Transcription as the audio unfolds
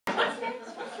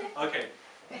Okay.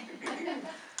 Guess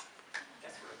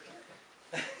we're over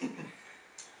here.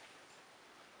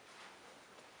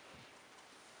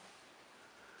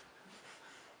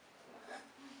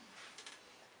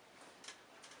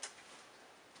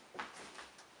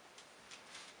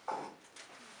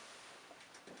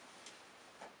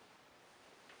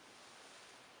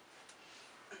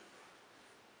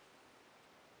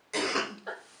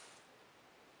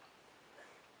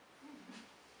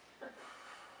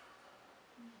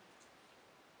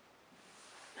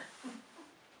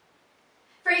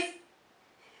 Freeze!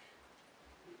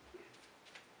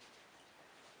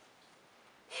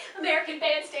 American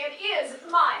Bandstand is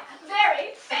my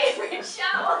very favorite show.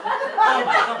 Oh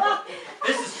my god.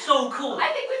 This is so cool. I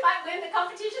think we might win the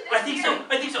competition this year.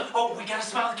 I think so. Oh, we gotta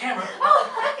smile at the camera. Oh,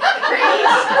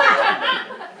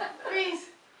 Freeze!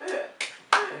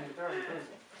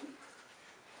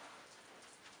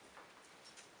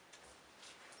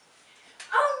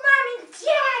 Oh, Mom and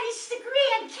Dad, it's the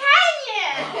Grand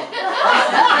Canyon!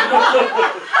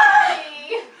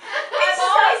 Honey, I've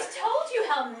always told you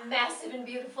how massive and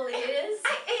beautiful it is.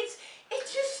 It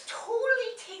just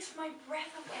totally takes my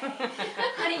breath away.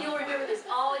 Honey, you'll remember this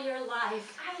all your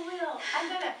life. I will.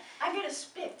 I'm gonna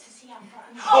spit to see how far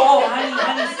I'm going. Oh,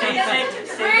 honey, stay back.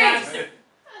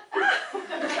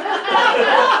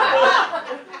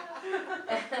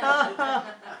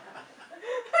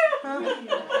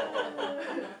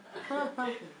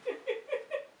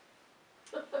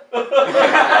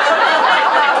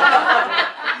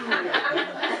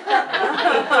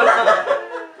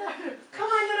 Come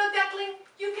on, little duckling.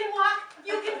 You can walk.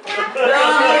 You can clap.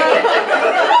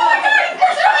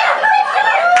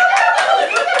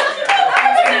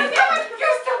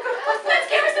 You're so good. Let's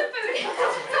give her some food.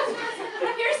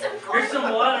 Here's some corn. Here's some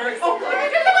water. Oh,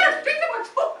 drink the water. Drink the water.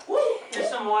 Oh, Here's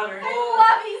some water. I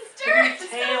love Easter. Your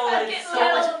tail I'm is getting so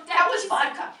little much. that was duckies.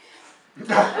 vodka.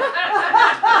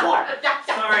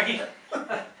 Sorry.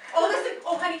 Oh, listen.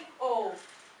 Oh, honey. Oh,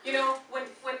 you know when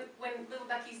little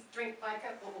duckies drink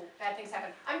vodka, oh, bad things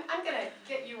happen. I'm gonna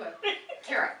get you a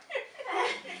carrot.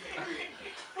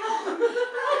 Oh,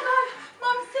 God.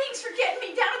 Mom, thanks for getting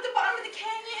me down at the bottom of the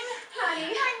canyon.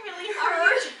 Honey, I'm really are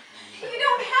hurt. you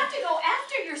don't have to go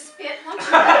after your spit once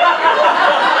you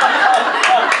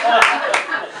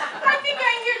I think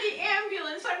I hear the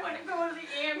ambulance. I want to go to the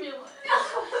ambulance.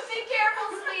 Be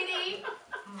careful, sweetie.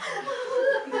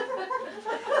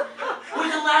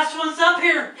 We're the last ones up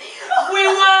here. We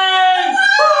won!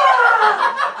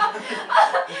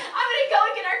 I'm gonna go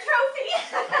and get our trophy.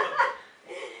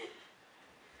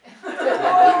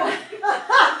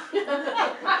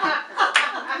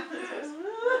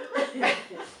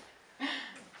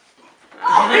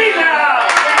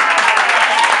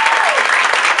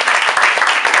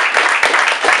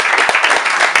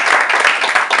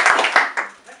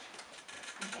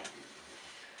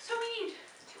 So we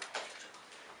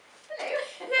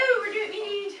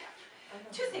need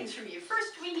two things from you.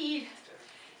 First, we need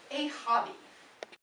a hobby.